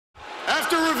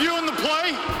After reviewing the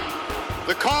play,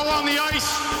 the call on the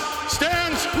ice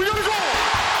stands. We gotta go!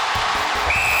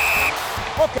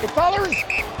 Okay, fellas,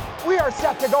 we are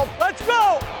set to go. Let's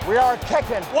go! We are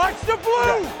kicking. Watch the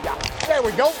blue! Yeah, there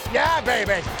we go. Yeah,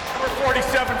 baby. Number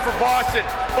 47 for Boston.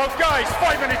 Both guys,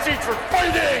 5 minutes each for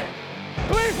fighting!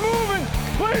 Please moving!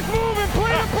 Please moving!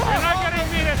 Play the play! You're not getting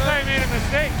me to say I made a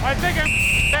mistake. I think I'm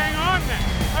bang on then.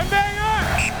 I'm bang on!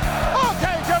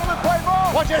 Okay, gentlemen, play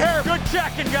ball. Watch it here. Good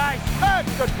checking, guys. And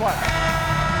good play.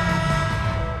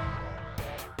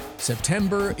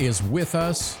 September is with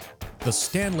us. The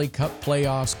Stanley Cup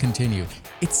playoffs continue.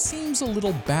 It seems a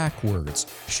little backwards.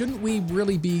 Shouldn't we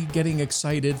really be getting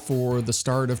excited for the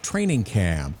start of training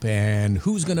camp and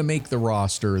who's going to make the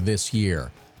roster this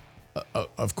year?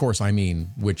 Of course, I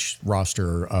mean which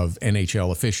roster of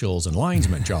NHL officials and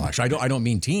linesmen, Josh. I don't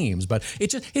mean teams, but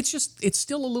it's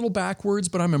still a little backwards.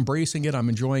 But I'm embracing it. I'm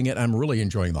enjoying it. I'm really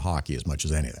enjoying the hockey as much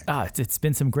as anything. It's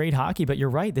been some great hockey, but you're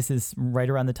right. This is right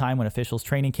around the time when officials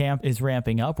training camp is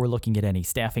ramping up. We're looking at any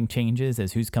staffing changes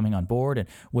as who's coming on board and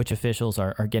which officials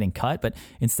are getting cut. But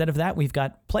instead of that, we've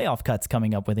got playoff cuts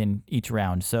coming up within each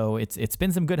round. So it's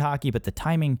been some good hockey, but the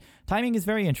timing is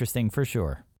very interesting for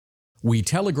sure. We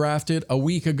telegraphed it a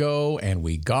week ago, and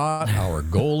we got our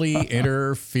goalie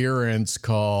interference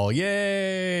call.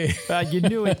 Yay! You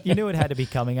knew it had to be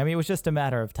coming. I mean, it was just a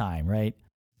matter of time, right?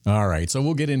 All right, so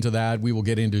we'll get into that. We will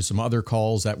get into some other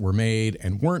calls that were made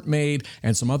and weren't made,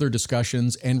 and some other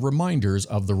discussions and reminders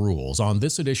of the rules on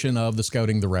this edition of the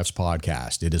Scouting the Refs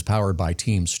podcast. It is powered by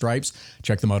Team Stripes.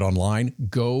 Check them out online.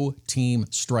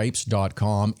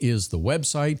 GoTeamStripes.com is the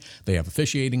website. They have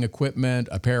officiating equipment,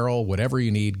 apparel, whatever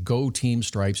you need.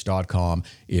 GoTeamStripes.com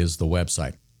is the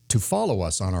website. To follow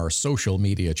us on our social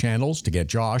media channels, to get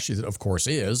Josh, it of course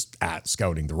is at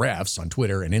Scouting the Refs on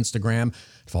Twitter and Instagram.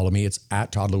 Follow me, it's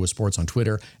at Todd Lewis Sports on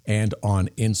Twitter and on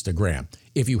Instagram.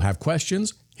 If you have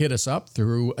questions, hit us up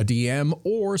through a DM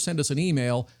or send us an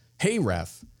email,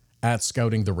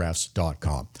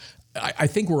 heyref@scoutingtherefs.com. I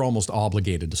think we're almost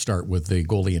obligated to start with the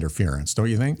goalie interference, don't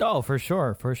you think? Oh, for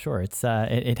sure. It's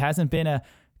it hasn't been a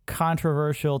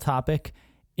controversial topic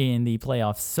in the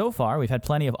playoffs so far. We've had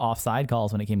plenty of offside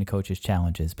calls when it came to coaches'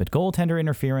 challenges, but goaltender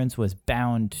interference was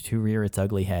bound to rear its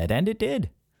ugly head, and it did.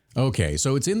 Okay,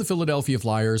 so it's in the Philadelphia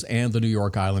Flyers and the New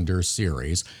York Islanders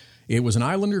series. It was an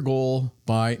Islander goal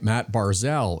by Matt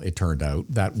Barzal, it turned out,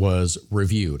 that was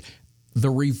reviewed. The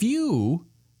review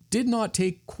did not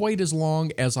take quite as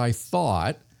long as I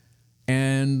thought,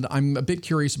 and I'm a bit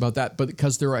curious about that, but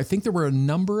because I think there were a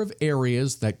number of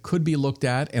areas that could be looked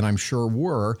at, and I'm sure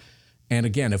were. And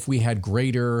again, if we had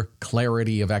greater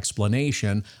clarity of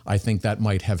explanation, I think that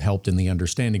might have helped in the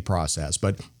understanding process.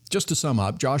 But just to sum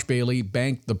up, Josh Bailey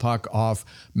banked the puck off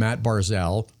Matt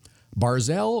Barzal.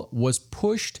 Barzal was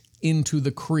pushed into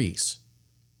the crease.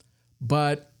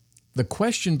 But the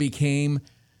question became,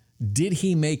 did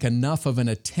he make enough of an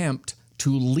attempt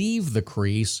to leave the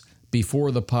crease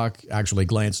before the puck actually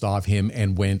glanced off him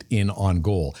and went in on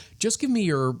goal? Just give me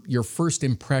your first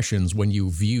impressions when you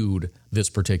viewed this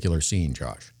particular scene,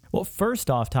 Josh. Well, first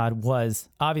off, Todd, was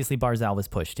obviously Barzal was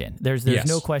pushed in. There's Yes.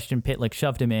 no question Pitlick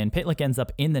shoved him in. Pitlick ends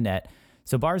up in the net.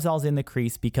 So Barzal's in the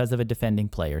crease because of a defending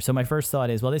player. So my first thought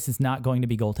is, well, this is not going to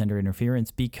be goaltender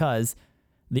interference because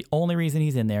the only reason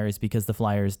he's in there is because the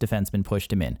Flyers defenseman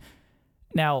pushed him in.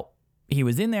 Now, he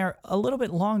was in there a little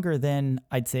bit longer than,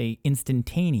 I'd say,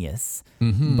 instantaneous.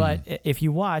 Mm-hmm. But if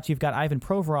you watch, you've got Ivan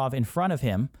Provorov in front of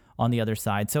him on the other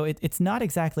side. So it's not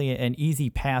exactly an easy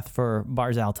path for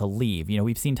Barzal to leave. You know,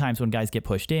 we've seen times when guys get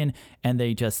pushed in and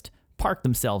they just park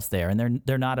themselves there and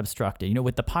they're not obstructed. You know,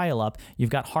 with the pile up, you've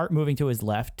got Hart moving to his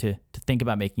left to think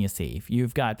about making a save.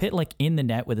 You've got Pitlick in the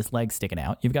net with his legs sticking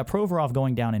out. You've got Provorov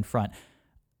going down in front.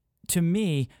 To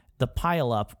me, the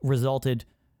pile up resulted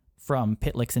from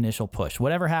Pitlick's initial push.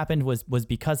 Whatever happened was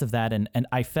because of that, and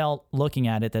I felt looking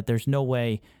at it that there's no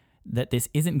way that this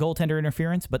isn't goaltender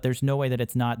interference, but there's no way that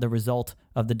it's not the result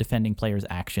of the defending player's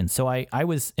actions. So I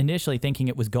was initially thinking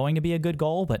it was going to be a good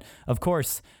goal, but of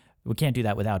course, we can't do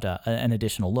that without an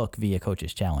additional look via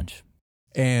coach's challenge.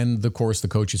 And of course, the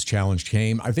coach's challenge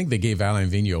came. I think they gave Alain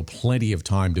Vigneault plenty of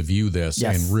time to view this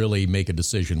and really make a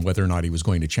decision whether or not he was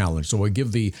going to challenge. So I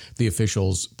give the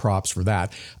officials props for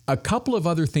that. A couple of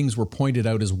other things were pointed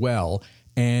out as well,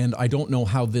 and I don't know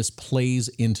how this plays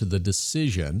into the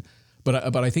decision,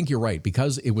 But I think you're right,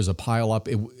 because it was a pile up.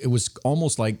 It was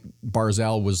almost like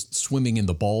Barzal was swimming in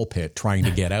the ball pit trying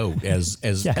to get out, as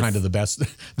Yes. kind of the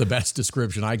best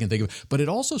description I can think of. But it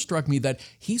also struck me that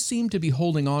he seemed to be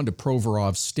holding on to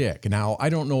Provorov's stick. Now, I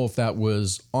don't know if that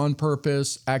was on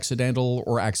purpose, accidental,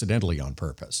 or accidentally on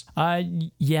purpose.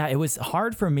 Yeah, it was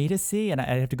hard for me to see, and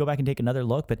I have to go back and take another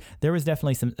look, but there was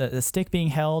definitely some a stick being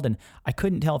held, and I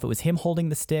couldn't tell if it was him holding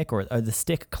the stick or the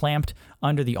stick clamped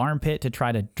under the armpit to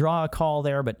try to draw a call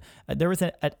there, but there was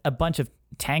a bunch of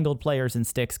tangled players and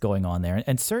sticks going on there.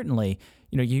 And certainly,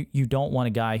 you don't want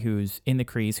a guy who's in the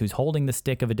crease, who's holding the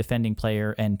stick of a defending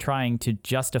player and trying to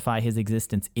justify his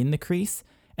existence in the crease.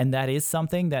 And that is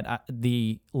something that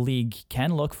the league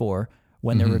can look for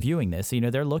when they're reviewing this.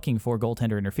 They're looking for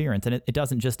goaltender interference, and it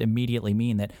doesn't just immediately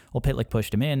mean that, well, Pitlick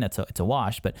pushed him in, it's a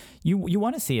wash, but you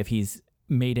want to see if he's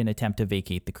made an attempt to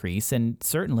vacate the crease. And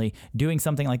certainly doing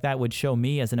something like that would show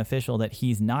me as an official that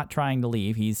he's not trying to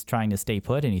leave. He's trying to stay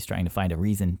put, and he's trying to find a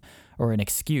reason or an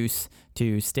excuse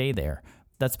to stay there.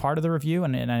 That's part of the review.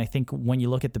 And I think when you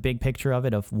look at the big picture of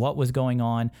it, of what was going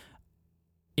on,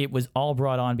 it was all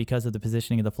brought on because of the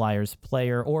positioning of the Flyers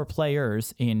player or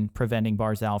players in preventing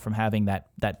Barzal from having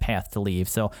that path to leave.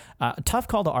 So tough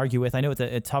call to argue with. I know it's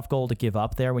a tough goal to give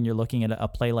up there when you're looking at a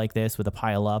play like this with a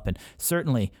pile up. And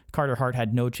certainly Carter Hart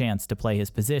had no chance to play his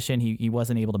position. He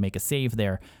wasn't able to make a save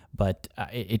there. But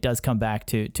it does come back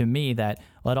to me that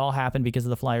it all happened because of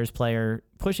the Flyers player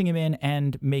pushing him in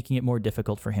and making it more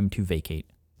difficult for him to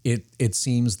vacate. It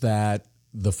seems that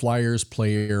the Flyers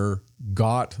player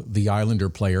got the Islander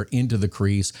player into the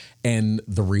crease, and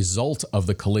the result of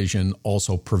the collision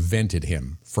also prevented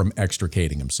him from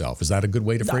extricating himself. Is that a good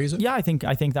way to phrase it? Yeah, I think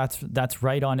that's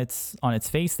right on its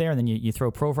face there. And then you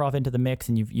throw Provorov into the mix,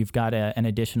 and you've got an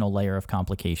additional layer of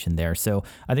complication there. So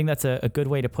I think that's a good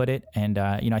way to put it. And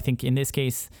I think in this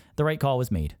case, the right call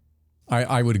was made.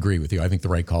 I would agree with you. I think the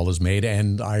right call is made,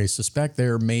 and I suspect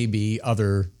there may be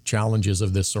other challenges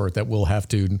of this sort that we'll have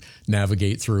to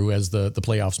navigate through as the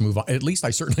playoffs move on. At least I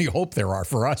certainly hope there are,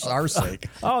 for our sake.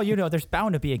 There's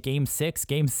bound to be a Game 6,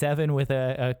 Game 7 with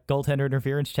a goaltender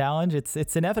interference challenge.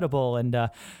 It's inevitable, and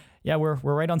we're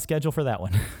right on schedule for that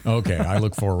one. Okay, I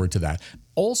look forward to that.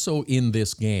 Also in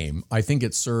this game, I think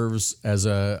it serves as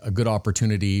a good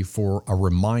opportunity for a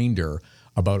reminder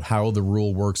about how the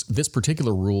rule works. This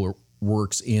particular rule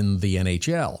works in the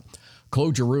NHL.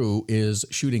 Claude Giroux is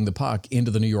shooting the puck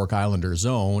into the New York Islanders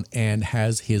zone and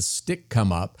has his stick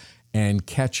come up and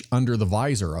catch under the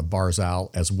visor of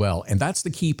Barzal as well. And that's the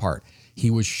key part.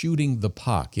 He was shooting the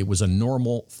puck. It was a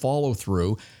normal follow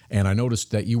through. And I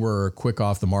noticed that you were quick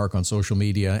off the mark on social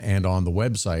media and on the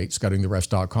website,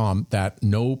 scoutingtherest.com, that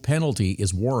no penalty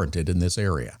is warranted in this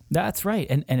area. That's right.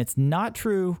 And it's not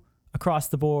true across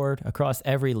the board, across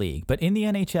every league. But in the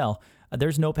NHL,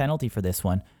 there's no penalty for this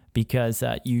one because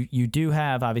you do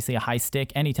have, obviously, a high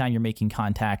stick anytime you're making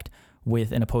contact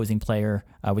with an opposing player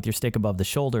with your stick above the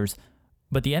shoulders.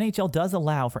 But the NHL does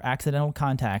allow for accidental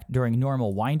contact during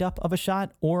normal windup of a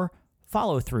shot or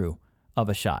follow-through of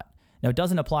a shot. Now, it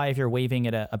doesn't apply if you're waving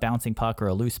at a bouncing puck or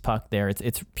a loose puck there.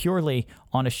 It's purely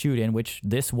on a shoot-in, which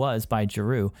this was by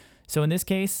Giroux. So in this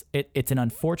case, it's an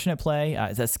unfortunate play.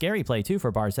 It's a scary play, too,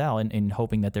 for Barzal in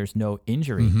hoping that there's no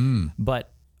injury. Mm-hmm.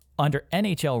 But under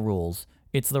NHL rules,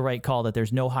 it's the right call that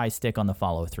there's no high stick on the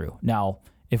follow-through. Now,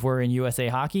 if we're in USA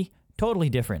Hockey, totally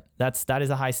different. That is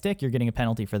a high stick. You're getting a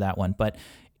penalty for that one. But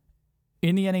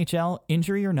in the NHL,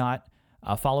 injury or not,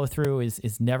 follow-through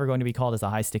is never going to be called as a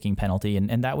high-sticking penalty,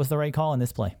 and that was the right call in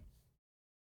this play.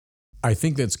 I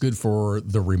think that's good for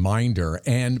the reminder.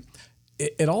 And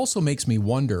it also makes me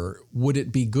wonder, would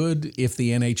it be good if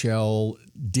the NHL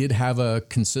did have a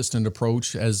consistent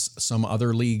approach as some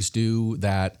other leagues do,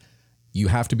 that you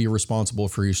have to be responsible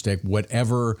for your stick,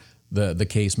 whatever the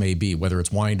case may be, whether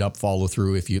it's wind up, follow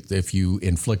through, if you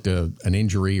inflict an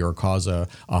injury or cause a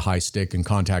high stick and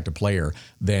contact a player,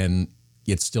 then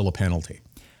it's still a penalty.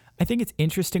 I think it's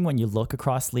interesting when you look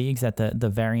across leagues at the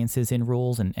variances in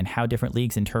rules and how different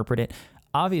leagues interpret it.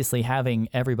 Obviously, having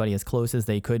everybody as close as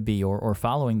they could be or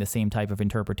following the same type of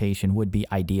interpretation would be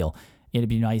ideal. It'd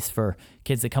be nice for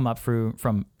kids that come up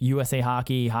from USA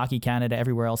Hockey, Hockey Canada,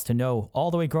 everywhere else to know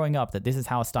all the way growing up that this is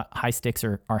how high sticks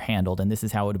are handled and this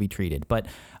is how it would be treated. But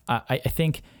I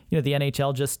think the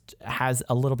NHL just has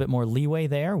a little bit more leeway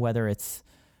there, whether it's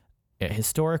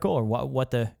historical or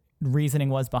what the reasoning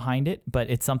was behind it. But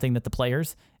it's something that the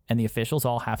players and the officials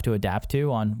all have to adapt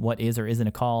to on what is or isn't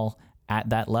a call at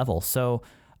that level. So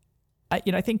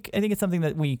I think it's something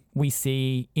that we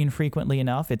see infrequently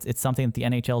enough. It's something that the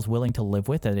NHL is willing to live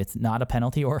with, that it's not a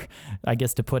penalty, or I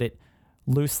guess to put it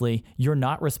loosely, you're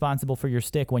not responsible for your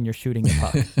stick when you're shooting the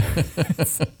puck.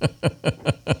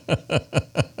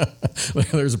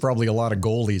 There's probably a lot of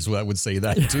goalies that would say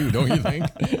that too, don't you think?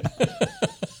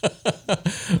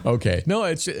 Okay. No,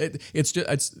 it's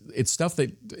stuff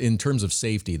that, in terms of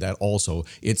safety, that also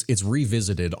it's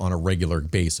revisited on a regular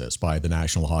basis by the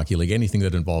National Hockey League. Anything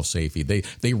that involves safety,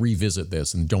 they revisit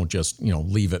this and don't just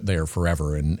leave it there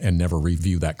forever and never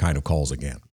review that kind of calls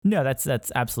again. No,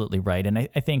 that's absolutely right. And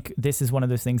I think this is one of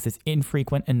those things that's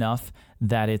infrequent enough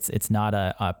that it's not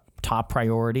a top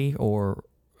priority or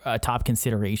a top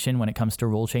consideration when it comes to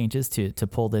rule changes to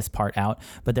pull this part out.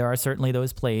 But there are certainly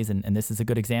those plays, and this is a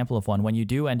good example of one, when you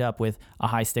do end up with a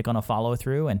high stick on a follow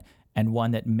through and one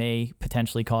that may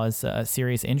potentially cause a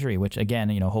serious injury, which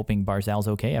again, hoping Barzal's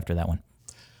okay after that one.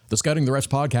 The Scouting the Rest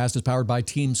podcast is powered by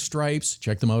Team Stripes.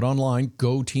 Check them out online.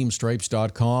 Go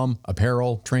teamstripes.com.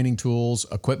 Apparel, training tools,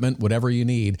 equipment, whatever you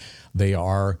need. They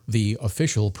are the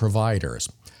official providers.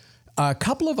 A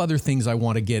couple of other things I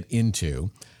want to get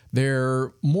into.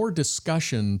 They're more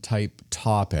discussion type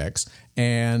topics,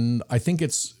 and I think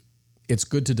it's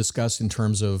good to discuss in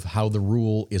terms of how the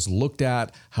rule is looked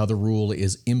at, how the rule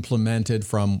is implemented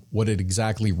from what it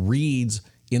exactly reads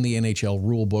in the NHL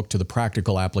rulebook to the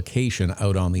practical application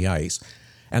out on the ice.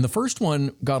 And the first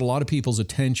one got a lot of people's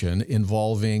attention,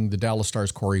 involving the Dallas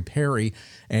Stars' Corey Perry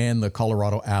and the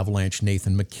Colorado Avalanche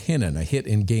Nathan MacKinnon, a hit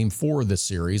in Game 4 of this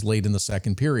series late in the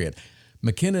second period.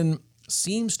 MacKinnon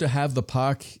seems to have the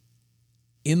puck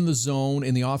in the zone,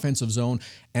 in the offensive zone,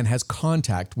 and has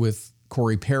contact with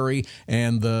Corey Perry,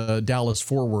 and the Dallas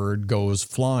forward goes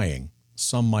flying.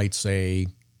 Some might say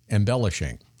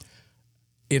embellishing.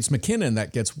 It's MacKinnon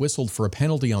that gets whistled for a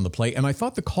penalty on the play, and I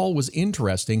thought the call was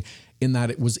interesting in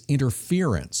that it was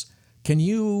interference. Can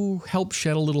you help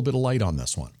shed a little bit of light on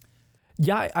this one?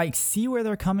 Yeah, I see where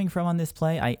they're coming from on this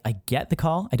play. I get the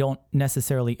call. I don't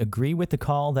necessarily agree with the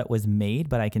call that was made,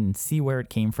 but I can see where it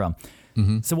came from.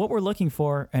 Mm-hmm. So what we're looking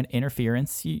for, an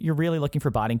interference, you're really looking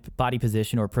for body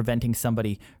position or preventing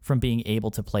somebody from being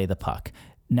able to play the puck.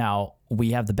 Now,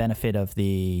 we have the benefit of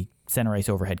the center ice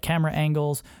overhead camera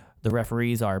angles. The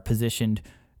referees are positioned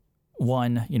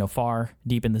one, far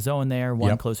deep in the zone there,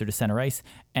 one closer to center ice.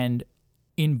 And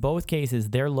in both cases,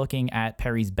 they're looking at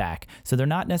Perry's back. So they're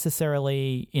not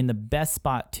necessarily in the best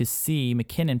spot to see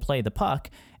MacKinnon play the puck.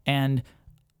 And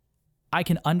I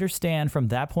can understand from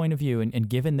that point of view, and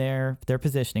given their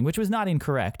positioning, which was not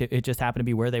incorrect, it just happened to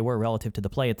be where they were relative to the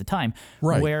play at the time,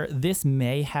 right, where this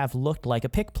may have looked like a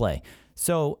pick play.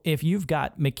 So if you've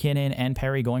got MacKinnon and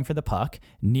Perry going for the puck,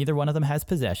 neither one of them has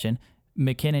possession,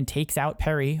 MacKinnon takes out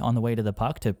Perry on the way to the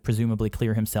puck to presumably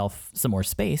clear himself some more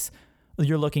space,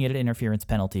 you're looking at an interference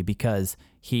penalty because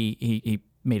he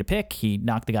made a pick, he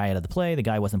knocked the guy out of the play, the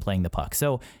guy wasn't playing the puck.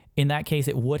 So in that case,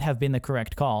 it would have been the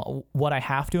correct call. What I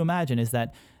have to imagine is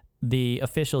that the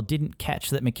official didn't catch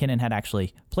that MacKinnon had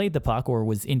actually played the puck or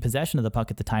was in possession of the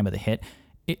puck at the time of the hit.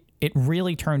 It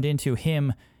really turned into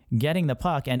him getting the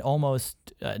puck and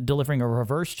almost delivering a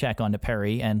reverse check onto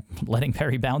Perry and letting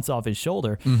Perry bounce off his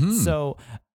shoulder. Mm-hmm. So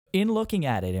in looking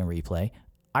at it in replay,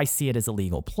 I see it as a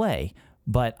legal play,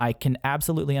 but I can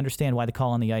absolutely understand why the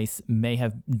call on the ice may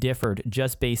have differed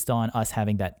just based on us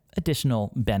having that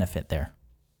additional benefit there.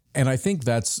 And I think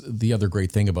that's the other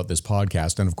great thing about this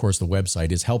podcast, and of course the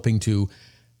website, is helping to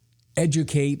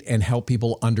educate and help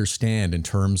people understand in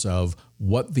terms of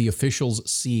what the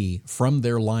officials see from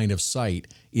their line of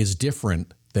sight is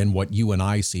different than what you and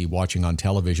I see watching on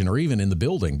television or even in the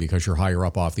building, because you're higher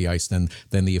up off the ice than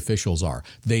the officials are.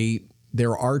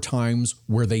 There are times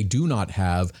where they do not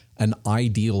have an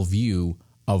ideal view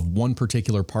of one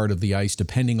particular part of the ice,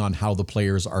 depending on how the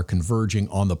players are converging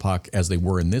on the puck, as they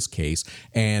were in this case,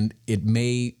 and it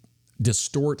may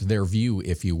distort their view,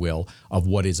 if you will, of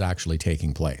what is actually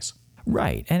taking place.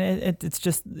 Right. And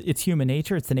it's human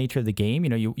nature. It's the nature of the game.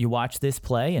 You watch this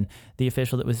play, and the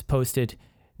official that was posted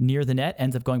near the net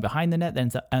ends up going behind the net, then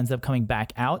ends up coming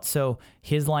back out. So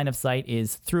his line of sight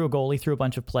is through a goalie, through a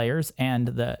bunch of players, and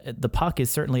the puck is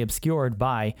certainly obscured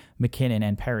by MacKinnon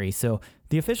and Perry. So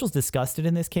the officials discussed it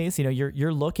in this case.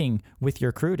 You're looking with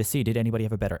your crew to see, did anybody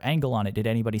have a better angle on it? Did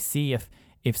anybody see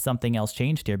if something else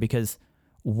changed here? Because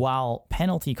while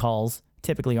penalty calls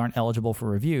typically aren't eligible for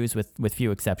reviews, with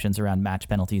few exceptions around match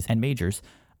penalties and majors,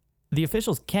 the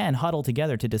officials can huddle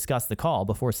together to discuss the call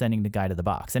before sending the guy to the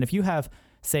box. And if you have,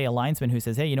 say, a linesman who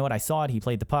says, hey, you know what, I saw it, he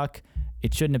played the puck,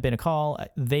 it shouldn't have been a call,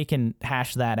 they can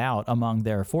hash that out among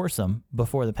their foursome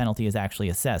before the penalty is actually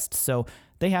assessed. So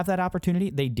they have that opportunity.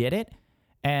 They did it.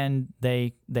 and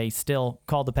they still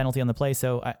called the penalty on the play.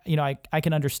 So I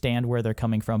can understand where they're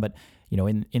coming from, but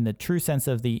in the true sense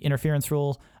of the interference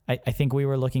rule, I think we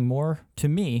were looking more, to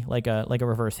me, like a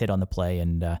reverse hit on the play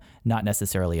and not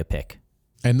necessarily a pick.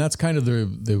 And that's kind of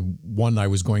the one I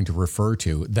was going to refer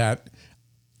to. That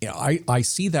I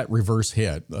see that reverse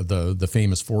hit, the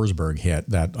famous Forsberg hit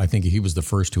that I think he was the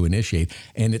first to initiate,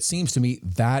 and it seems to me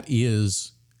that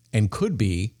is and could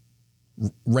be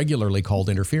regularly called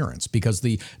interference because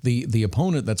the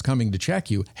opponent that's coming to check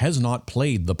you has not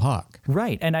played the puck.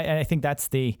 Right, and I think that's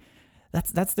the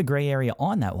gray area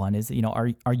on that one is,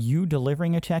 are you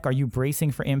delivering a check? Are you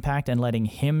bracing for impact and letting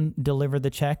him deliver the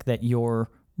check that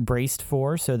you're braced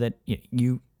for so that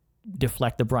you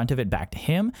deflect the brunt of it back to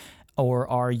him? Or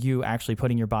are you actually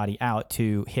putting your body out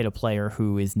to hit a player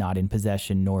who is not in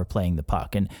possession nor playing the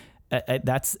puck? And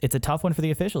it's a tough one for the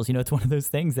officials. It's one of those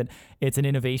things that it's an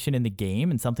innovation in the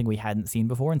game and something we hadn't seen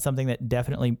before and something that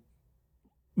definitely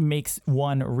makes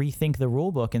one rethink the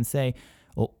rule book and say,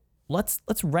 well, let's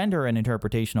render an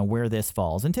interpretation of where this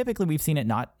falls. And typically we've seen it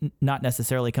not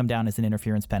necessarily come down as an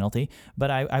interference penalty, but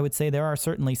I would say there are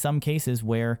certainly some cases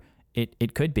where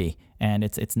it could be, and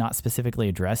it's not specifically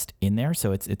addressed in there,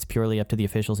 so it's purely up to the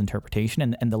official's interpretation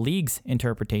and the league's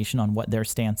interpretation on what their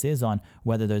stance is on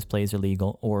whether those plays are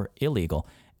legal or illegal.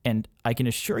 And I can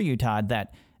assure you, Todd,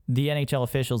 that the NHL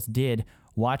officials did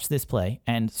watch this play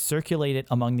and circulate it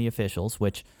among the officials,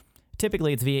 which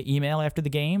typically it's via email after the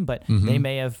game, but they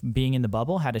may have, being in the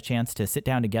bubble, had a chance to sit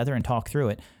down together and talk through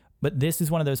it. But this is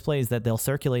one of those plays that they'll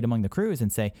circulate among the crews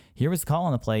and say, here was the call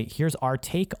on the play, here's our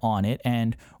take on it,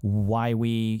 and why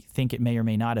we think it may or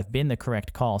may not have been the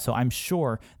correct call. So I'm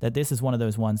sure that this is one of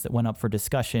those ones that went up for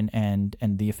discussion, and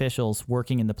the officials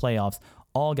working in the playoffs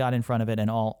all got in front of it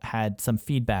and all had some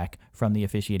feedback from the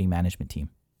officiating management team.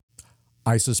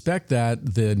 I suspect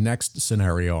that the next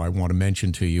scenario I want to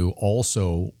mention to you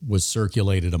also was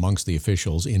circulated amongst the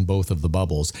officials in both of the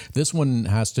bubbles. This one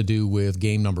has to do with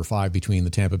game number 5 between the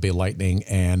Tampa Bay Lightning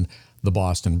and the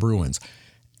Boston Bruins.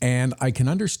 And I can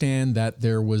understand that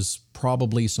there was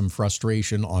probably some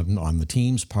frustration on the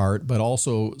team's part, but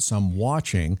also some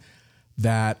watching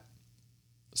that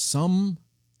some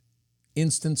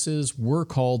instances were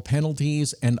called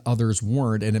penalties and others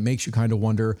weren't. And it makes you kind of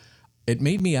wonder. It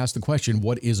made me ask the question,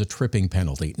 what is a tripping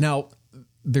penalty? Now,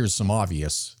 there's some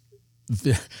obvious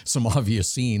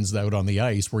scenes out on the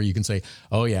ice where you can say,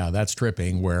 oh yeah, that's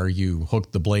tripping, where you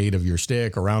hook the blade of your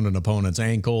stick around an opponent's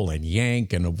ankle and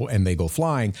yank and they go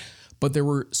flying. But there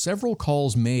were several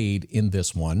calls made in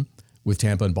this one with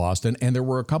Tampa and Boston, and there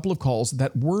were a couple of calls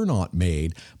that were not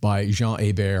made by Jean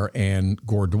Hebert and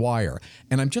Gord Dwyer.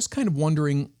 And I'm just kind of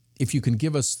wondering if you can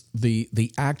give us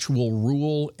the actual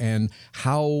rule and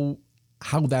how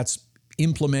that's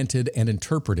implemented and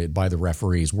interpreted by the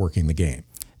referees working the game.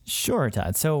 Sure,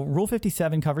 Todd. So Rule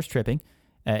 57 covers tripping.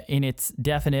 In its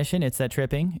definition, it's that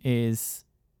tripping is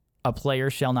a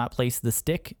player shall not place the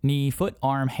stick, knee, foot,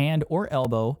 arm, hand, or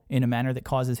elbow in a manner that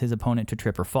causes his opponent to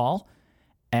trip or fall.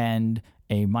 And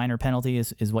a minor penalty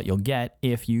is what you'll get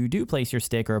if you do place your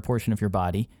stick or a portion of your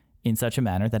body in such a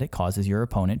manner that it causes your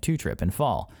opponent to trip and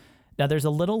fall. Now, there's a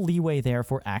little leeway there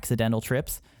for accidental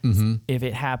trips. If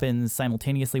it happens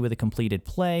simultaneously with a completed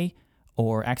play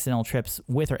or accidental trips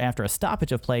with or after a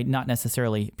stoppage of play, not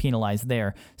necessarily penalized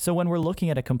there. So when we're looking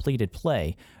at a completed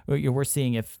play, we're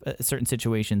seeing if certain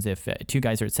situations, if two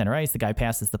guys are at center ice, the guy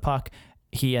passes the puck,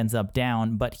 he ends up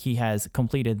down, but he has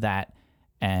completed that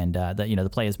and the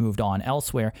play has moved on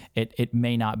elsewhere, it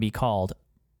may not be called,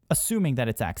 assuming that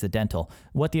it's accidental.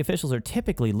 What the officials are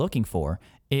typically looking for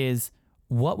is,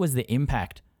 what was the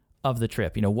impact of the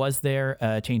trip? Was there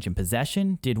a change in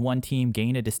possession? Did one team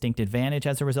gain a distinct advantage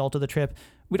as a result of the trip?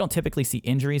 We don't typically see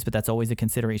injuries, but that's always a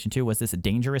consideration too. Was this a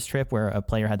dangerous trip where a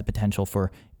player had the potential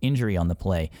for injury on the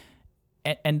play?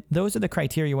 And those are the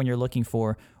criteria when you're looking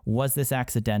for, was this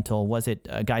accidental? Was it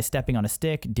a guy stepping on a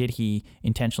stick? Did he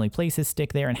intentionally place his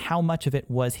stick there? And how much of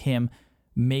it was him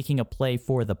making a play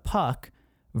for the puck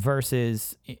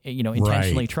versus,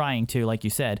 intentionally trying to, like you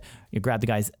said, you grab the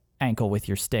guy's ankle with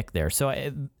your stick there. So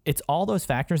it's all those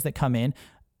factors that come in.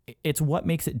 It's what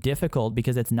makes it difficult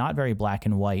because it's not very black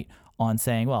and white on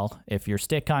saying, well, if your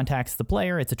stick contacts the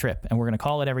player, it's a trip and we're going to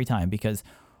call it every time because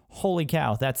holy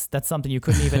cow, that's something you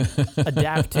couldn't even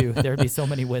adapt to. There'd be so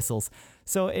many whistles.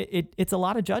 So it's a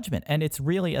lot of judgment, and it's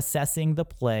really assessing the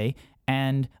play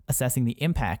and assessing the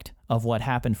impact of what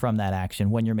happened from that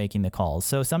action when you're making the calls.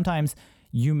 So sometimes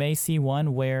you may see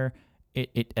one where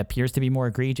it appears to be more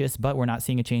egregious, but we're not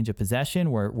seeing a change of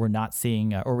possession. We're not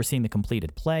seeing, or we're seeing the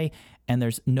completed play, and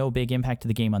there's no big impact to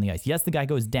the game on the ice. Yes, the guy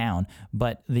goes down,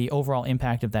 but the overall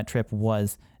impact of that trip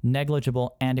was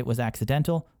negligible and it was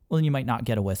accidental. Well, then you might not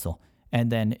get a whistle.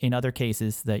 And then in other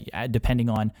cases, that depending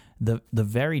on the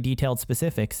very detailed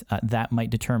specifics, that might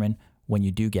determine when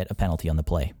you do get a penalty on the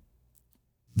play.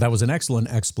 That was an excellent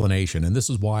explanation, and this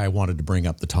is why I wanted to bring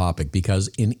up the topic, because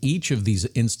in each of these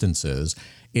instances,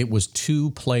 it was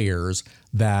two players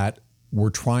that were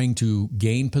trying to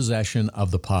gain possession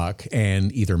of the puck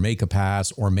and either make a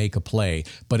pass or make a play,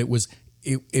 but it was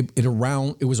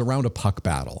around a puck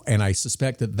battle, and I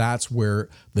suspect that that's where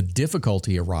the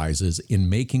difficulty arises in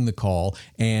making the call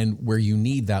and where you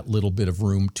need that little bit of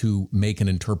room to make an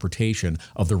interpretation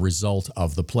of the result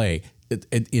of the play.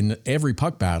 In every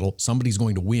puck battle, somebody's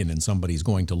going to win and somebody's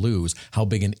going to lose. How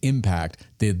big an impact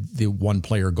did the one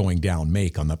player going down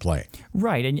make on the play?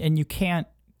 Right, and you can't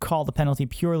call the penalty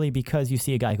purely because you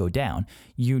see a guy go down.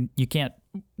 You can't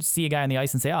see a guy on the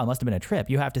ice and say, oh, it must have been a trip.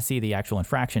 You have to see the actual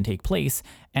infraction take place,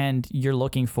 and you're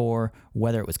looking for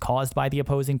whether it was caused by the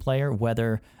opposing player,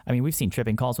 we've seen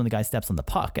tripping calls when the guy steps on the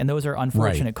puck, and those are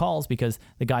unfortunate calls because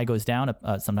the guy goes down,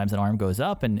 sometimes an arm goes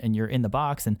up, and you're in the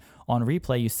box, and on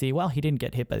replay you see, well, he didn't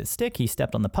get hit by the stick, he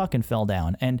stepped on the puck and fell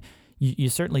down. And you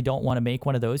certainly don't want to make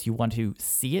one of those. You want to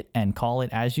see it and call it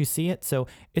as you see it. So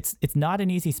it's not an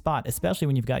easy spot, especially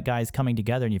when you've got guys coming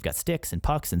together and you've got sticks and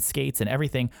pucks and skates and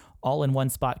everything all in one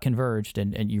spot converged,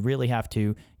 and you really have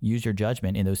to use your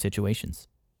judgment in those situations.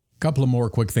 Couple of more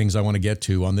quick things I want to get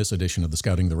to on this edition of the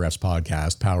Scouting the Refs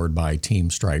podcast, powered by Team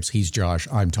Stripes. He's Josh.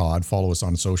 I'm Todd. Follow us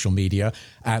on social media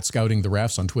at Scouting the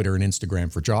Refs on Twitter and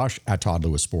Instagram for Josh, at Todd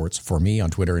Lewis Sports for me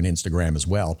on Twitter and Instagram as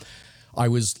well. I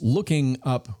was looking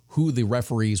up who the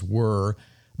referees were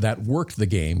that worked the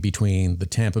game between the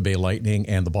Tampa Bay Lightning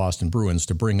and the Boston Bruins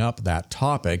to bring up that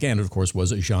topic, and of course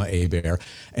was Jean Hebert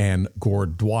and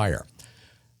Gord Dwyer.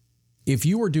 If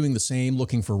you are doing the same,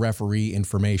 looking for referee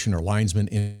information or linesman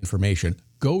information,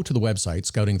 go to the website,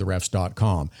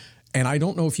 scoutingtherefs.com. And I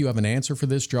don't know if you have an answer for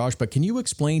this, Josh, but can you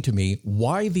explain to me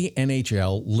why the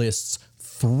NHL lists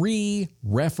 3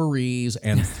 referees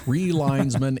and 3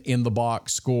 linesmen in the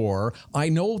box score? I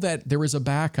know that there is a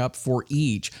backup for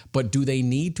each, but do they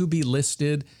need to be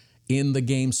listed in the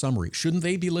game summary? Shouldn't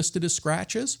they be listed as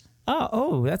scratches?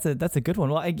 Oh, that's a good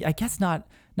one. Well, I guess not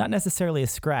necessarily a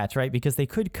scratch, right? Because they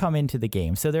could come into the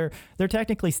game. So they're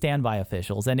technically standby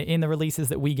officials. And in the releases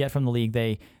that we get from the league,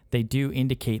 they do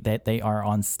indicate that they are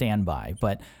on standby.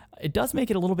 But it does make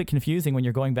it a little bit confusing when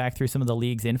you're going back through some of the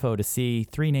league's info to see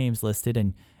 3 names listed,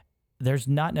 and there's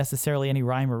not necessarily any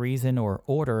rhyme or reason or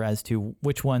order as to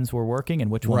which ones were working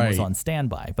and which one was on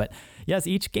standby. But yes,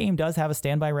 each game does have a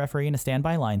standby referee and a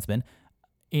standby linesman.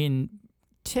 In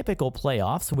typical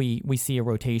playoffs, we see a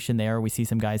rotation there. We see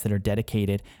some guys that are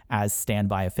dedicated as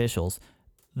standby officials.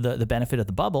 The benefit of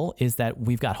the bubble is that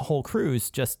we've got whole crews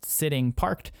just sitting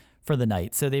parked for the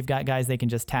night. So they've got guys they can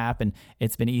just tap, and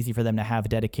it's been easy for them to have a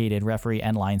dedicated referee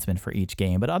and linesman for each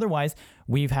game. But otherwise,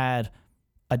 we've had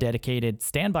a dedicated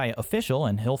standby official,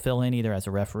 and he'll fill in either as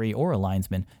a referee or a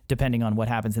linesman, depending on what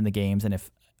happens in the games and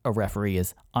if a referee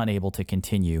is unable to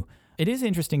continue. It is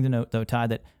interesting to note, though,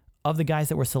 Todd, that of the guys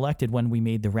that were selected when we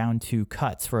made the round 2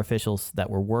 cuts for officials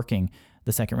that were working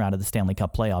the second round of the Stanley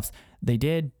Cup playoffs, they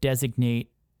did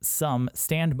designate some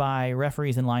standby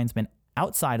referees and linesmen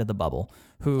outside of the bubble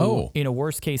who, in a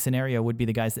worst case scenario, would be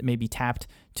the guys that may be tapped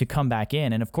to come back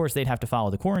in. And of course, they'd have to follow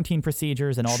the quarantine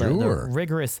procedures and all the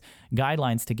rigorous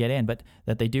guidelines to get in, but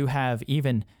that they do have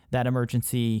even that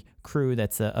emergency crew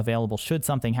that's available should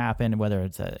something happen, whether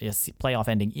it's a playoff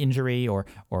ending injury or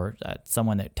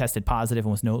someone that tested positive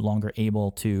and was no longer able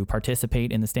to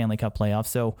participate in the Stanley Cup playoffs.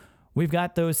 So we've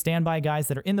got those standby guys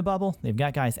that are in the bubble. They've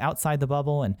got guys outside the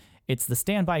bubble, and it's the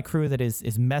standby crew that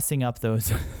is messing up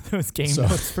those game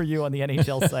notes for you on the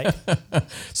NHL site.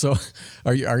 So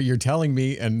are you telling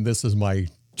me, and this is my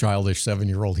childish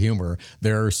 7-year-old humor,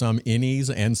 there are some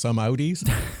innies and some outies?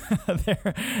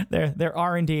 there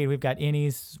are indeed. We've got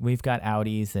innies, we've got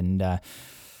outies, and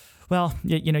well,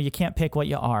 you can't pick what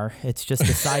you are. It's just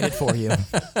decided for you.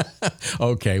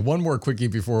 Okay, one more quickie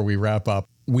before we wrap up.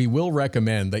 We will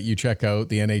recommend that you check out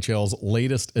the NHL's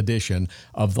latest edition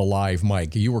of the Live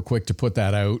Mic. You were quick to put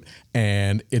that out,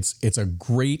 and it's a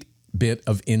great bit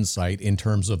of insight in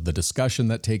terms of the discussion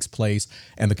that takes place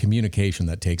and the communication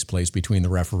that takes place between the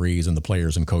referees and the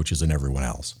players and coaches and everyone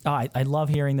else. I love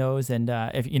hearing those. And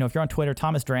if you're on Twitter,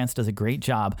 Thomas Drance does a great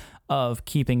job of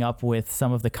keeping up with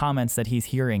some of the comments that he's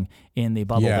hearing in the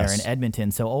bubble there in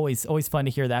Edmonton. So always fun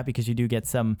to hear that, because you do get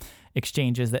some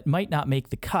exchanges that might not make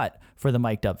the cut for the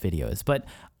mic'd up videos. But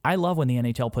I love when the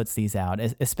NHL puts these out,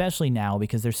 especially now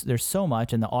because there's so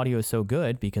much and the audio is so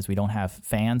good because we don't have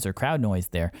fans or crowd noise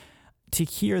there. To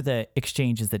hear the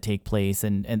exchanges that take place,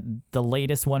 and the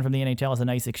latest one from the NHL is a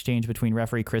nice exchange between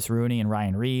referee Chris Rooney and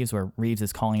Ryan Reeves, where Reeves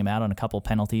is calling him out on a couple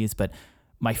penalties. But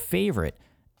my favorite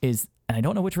is, and I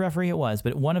don't know which referee it was,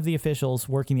 but one of the officials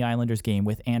working the Islanders game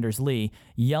with Anders Lee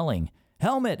yelling,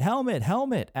 "Helmet, helmet,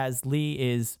 helmet," as Lee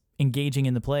is engaging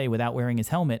in the play without wearing his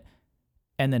helmet.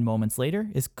 And then moments later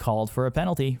is called for a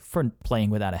penalty for playing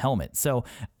without a helmet. So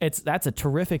that's a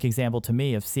terrific example to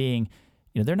me of seeing,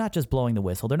 they're not just blowing the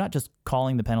whistle. They're not just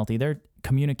calling the penalty. They're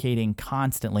communicating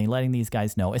constantly, letting these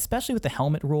guys know, especially with the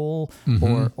helmet rule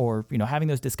or having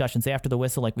those discussions after the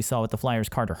whistle, like we saw with the Flyers'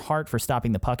 Carter Hart for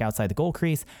stopping the puck outside the goal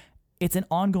crease. It's an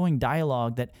ongoing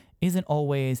dialogue that isn't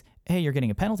always, hey, you're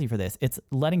getting a penalty for this. It's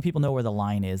letting people know where the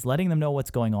line is, letting them know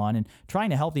what's going on, and trying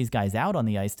to help these guys out on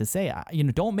the ice to say,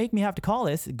 don't make me have to call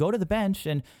this. Go to the bench,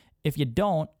 and if you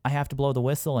don't, I have to blow the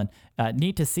whistle. And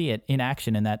neat to see it in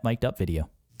action in that mic'd up video.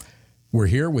 We're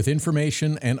here with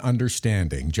information and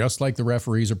understanding, just like the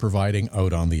referees are providing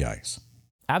out on the ice.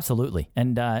 Absolutely.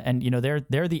 And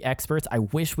they're the experts. I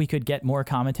wish we could get more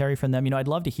commentary from them. I'd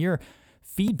love to hear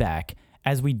feedback,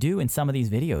 as we do in some of these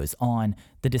videos, on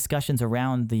the discussions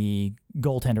around the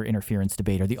goaltender interference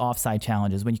debate or the offside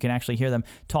challenges, when you can actually hear them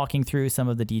talking through some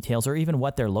of the details or even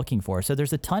what they're looking for. So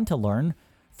there's a ton to learn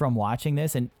from watching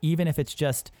this, and even if it's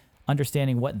just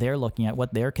understanding what they're looking at,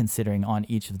 what they're considering on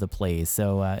each of the plays.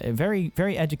 So very,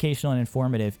 very educational and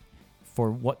informative for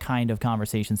what kind of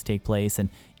conversations take place, and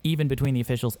even between the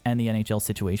officials and the NHL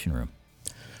Situation Room.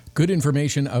 Good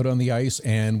information out on the ice,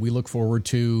 and we look forward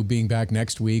to being back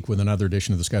next week with another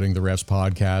edition of the Scouting the Refs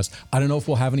podcast. I don't know if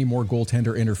we'll have any more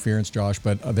goaltender interference, Josh,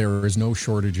 but there is no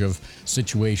shortage of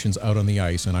situations out on the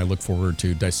ice, and I look forward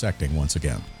to dissecting once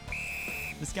again.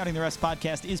 The Scouting the Refs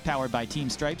podcast is powered by Team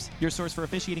Stripes, your source for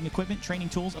officiating equipment, training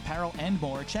tools, apparel, and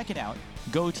more. Check it out.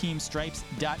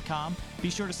 GoTeamStripes.com.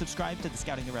 Be sure to subscribe to the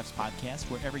Scouting the Refs podcast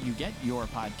wherever you get your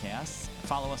podcasts.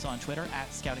 Follow us on Twitter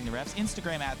 @ScoutingTheRefs,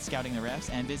 Instagram @ScoutingTheRefs,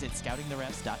 and visit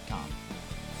ScoutingTheRefs.com.